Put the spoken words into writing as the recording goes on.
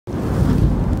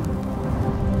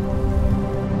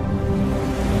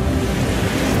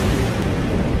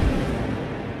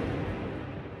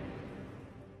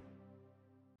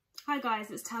Hi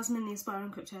guys, it's Tasman the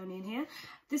Aspiring Kryptonian here.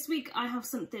 This week I have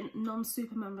something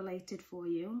non-Superman related for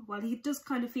you. Well, he does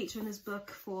kind of feature in this book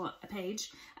for a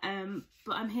page,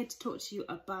 but I'm here to talk to you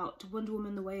about Wonder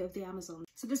Woman: The Way of the Amazon.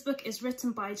 So this book is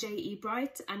written by J.E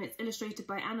Bright and it's illustrated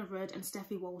by Ana Rudd and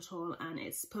Steffi Walthall, and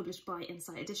it's published by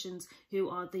Insight Editions, who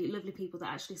are the lovely people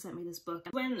that actually sent me this book.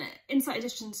 When Insight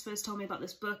Editions first told me about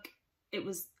this book, it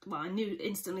was, well, I knew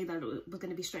instantly that it was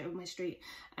going to be straight up my street.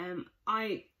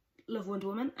 I love Wonder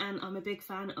Woman and I'm a big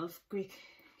fan of Greek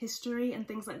history and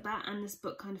things like that, and this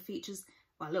book kind of features,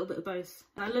 well, a little bit of both.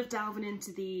 I love delving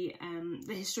into the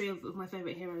history of my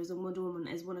favourite heroes, and Wonder Woman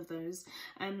is one of those.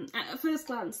 At first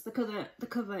glance, the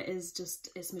cover is just,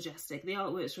 it's majestic. The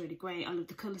artwork's really great. I love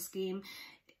the colour scheme.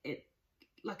 It,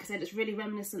 like I said, it's really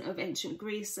reminiscent of ancient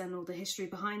Greece and all the history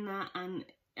behind that, and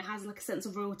it has like a sense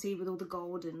of royalty with all the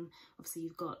gold, and obviously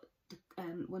you've got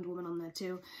Wonder Woman on there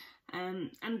too.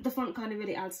 And the font kind of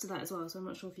really adds to that as well, so I'm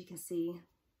not sure if you can see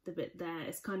the bit there.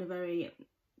 It's kind of very,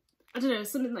 I don't know,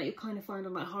 something that you kind of find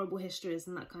on like horrible histories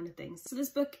and that kind of thing. So this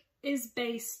book is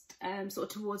based sort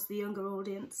of towards the younger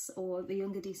audience, or the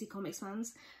younger DC Comics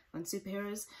fans and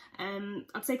superheroes.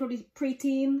 I'd say probably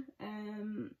pre-teen,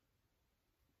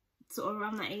 sort of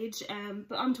around that age,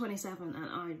 but I'm 27 and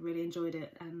I really enjoyed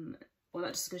it. Well,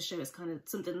 that just goes to show it's kind of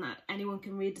something that anyone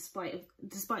can read despite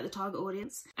the target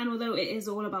audience. And although it is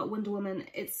all about Wonder Woman,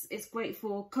 it's great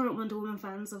for current Wonder Woman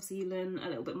fans. Obviously you learn a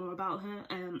little bit more about her.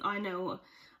 I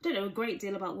don't know a great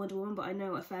deal about Wonder Woman, but I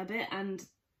know a fair bit, and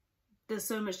there's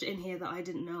so much in here that I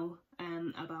didn't know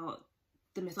about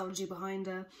the mythology behind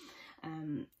her,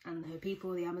 and her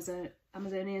people, the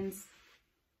Amazonians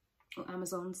or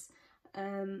Amazons.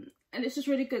 And it's just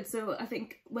really good. So I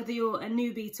think whether you're a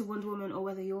newbie to Wonder Woman or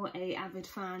whether you're a avid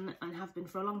fan and have been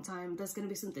for a long time, there's going to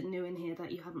be something new in here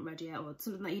that you haven't read yet, or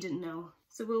something that you didn't know.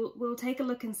 So we'll take a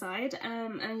look inside,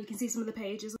 and you can see some of the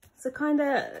pages. So kind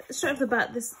of straight off the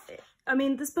bat, this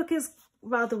book is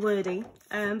rather wordy,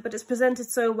 but it's presented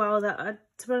so well that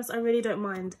to be honest, I really don't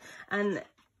mind. And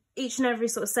each and every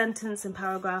sort of sentence and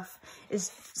paragraph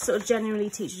is sort of genuinely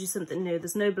teaches you something new.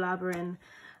 There's no blabbering.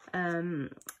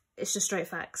 It's just straight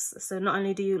facts. So not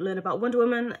only do you learn about Wonder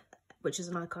Woman, which is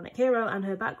an iconic hero, and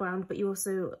her background, but you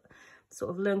also sort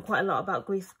of learn quite a lot about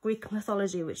Greek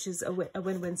mythology, which is a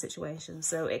win-win situation.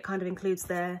 So it kind of includes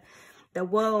their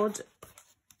world,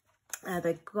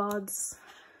 their gods,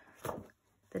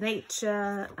 the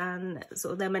nature, and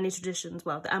sort of their many traditions,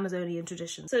 well, the Amazonian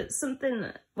tradition. So it's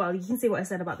something, well, you can see what I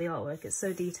said about the artwork. It's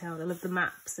so detailed. I love the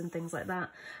maps and things like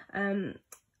that.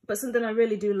 But something I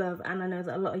really do love, and I know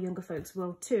that a lot of younger folks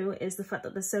will too, is the fact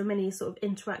that there's so many sort of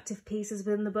interactive pieces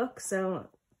within the book. So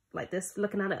like this,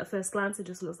 looking at it at first glance, it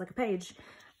just looks like a page,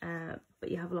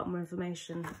 but you have a lot more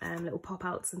information, little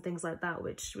pop-outs and things like that,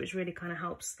 which really kind of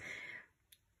helps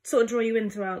sort of draw you in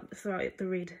throughout the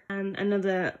read. And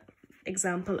another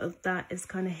example of that is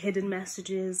kind of hidden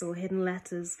messages or hidden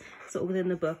letters sort of within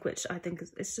the book, which I think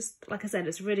it's just, like I said,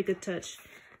 it's a really good touch,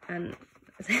 and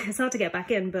it's hard to get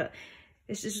back in, but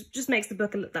it just makes the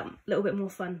book that little bit more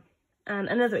fun. And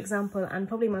another example, and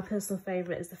probably my personal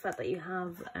favourite, is the fact that you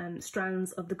have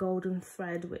strands of the golden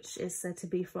thread, which is said to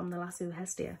be from the lasso of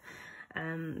Hestia.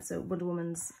 So Wonder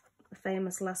Woman's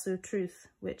famous lasso of truth,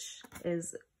 which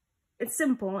is, it's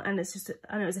simple, and it's just,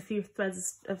 I know it's a few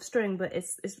threads of string, but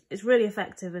it's really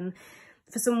effective. And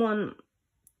for someone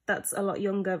that's a lot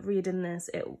younger reading this,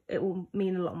 it will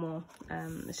mean a lot more.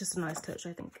 It's just a nice touch,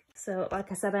 I think. So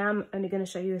like I said, I am only going to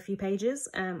show you a few pages,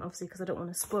 obviously because I don't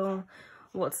want to spoil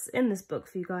what's in this book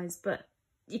for you guys, but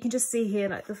you can just see here,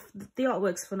 like the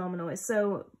artwork's phenomenal. It's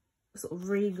so sort of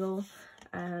regal,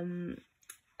 and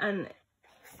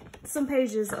some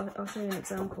pages, I'll show you an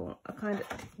example,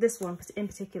 this one in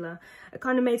particular, I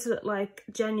kind of made to look like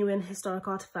genuine historic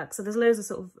artifacts. So there's loads of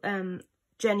sort of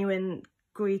genuine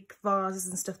Greek vases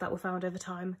and stuff that were found over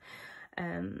time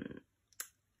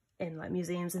in like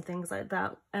museums and things like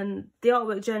that, and the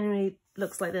artwork generally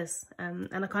looks like this, and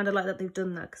I kind of like that they've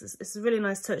done that, because it's a really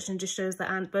nice touch, and just shows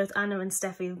that both Ana and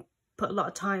Steffi put a lot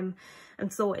of time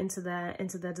and thought into their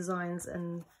designs,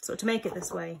 and sort of to make it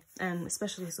this way, and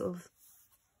especially sort of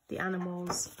the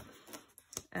animals,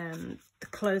 the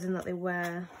clothing that they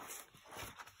wear.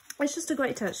 It's just a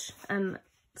great touch, and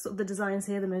sort of the designs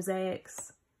here, the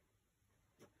mosaics,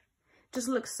 just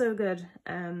looks so good,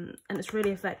 and it's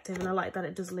really effective, and I like that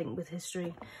it does link with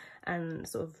history and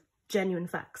sort of genuine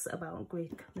facts about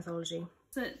Greek mythology.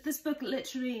 So this book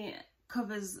literally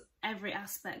covers every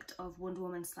aspect of Wonder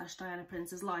Woman / Diana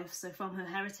Prince's life, so from her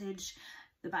heritage,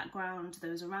 the background,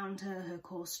 those around her, her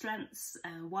core strengths,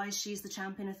 why she's the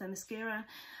champion of Themyscira,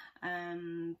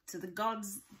 to the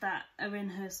gods that are in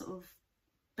her sort of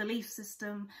belief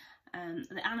system,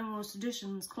 the animals,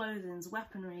 traditions, clothing,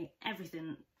 weaponry,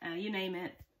 everything, you name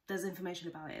it. There's information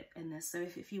about it in this, so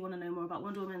if you want to know more about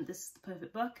Wonder Woman, this is the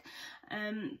perfect book.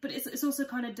 But it's also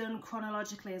kind of done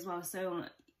chronologically as well, so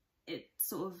it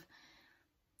sort of,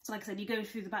 so like I said, you go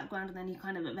through the background and then you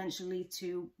kind of eventually lead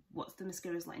to what the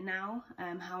Themyscira is like now,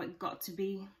 how it got to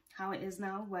be how it is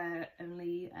now, where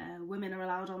only women are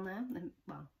allowed on there, and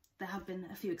well, there have been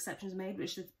a few exceptions made,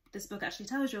 which this book actually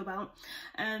tells you about,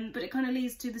 but it kind of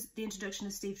leads to the introduction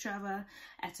of Steve Trevor,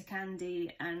 Etta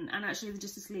Candy, and actually the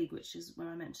Justice League, which is where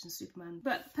I mentioned Superman.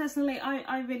 But personally,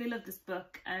 I really love this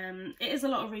book. It is a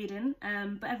lot of reading,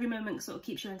 but every moment sort of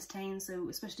keeps you entertained, so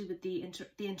especially with the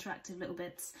interactive little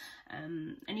bits,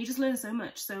 and you just learn so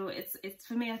much. So it's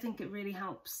for me, I think it really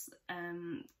helps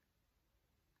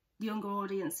younger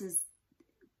audiences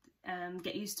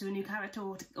get used to a new character,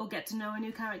 or get to know a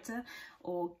new character,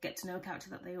 or get to know a character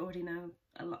that they already know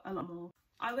a lot more.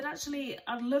 I'd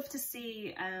love to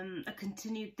see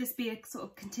this be a sort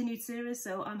of continued series,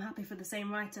 so I'm happy for the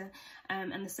same writer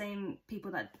and the same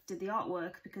people that did the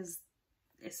artwork, because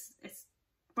it's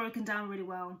broken down really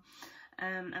well,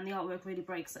 and the artwork really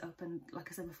breaks it up, and like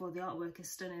I said before, the artwork is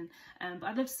stunning, but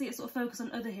I'd love to see it sort of focus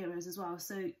on other heroes as well,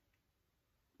 so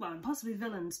well, and possibly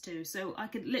villains too, so I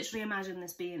could literally imagine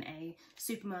this being a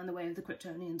Superman the Way of the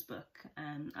Kryptonians book.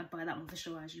 I'd buy that one for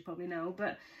sure, as you probably know,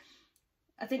 but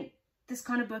I think this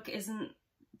kind of book isn't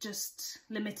just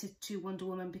limited to Wonder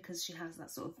Woman because she has that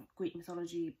sort of Greek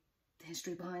mythology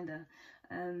history behind her.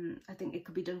 I think it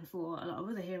could be done for a lot of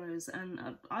other heroes, and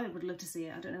I would love to see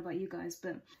it. I don't know about you guys,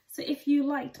 but so if you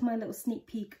liked my little sneak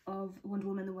peek of Wonder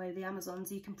Woman the Way of the Amazons,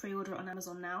 you can pre-order it on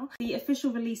Amazon now. The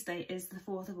official release date is the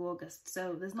 4th of August,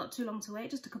 so there's not too long to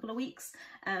wait, just a couple of weeks,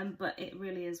 but it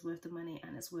really is worth the money,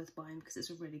 and it's worth buying because it's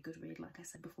a really good read, like I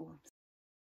said before.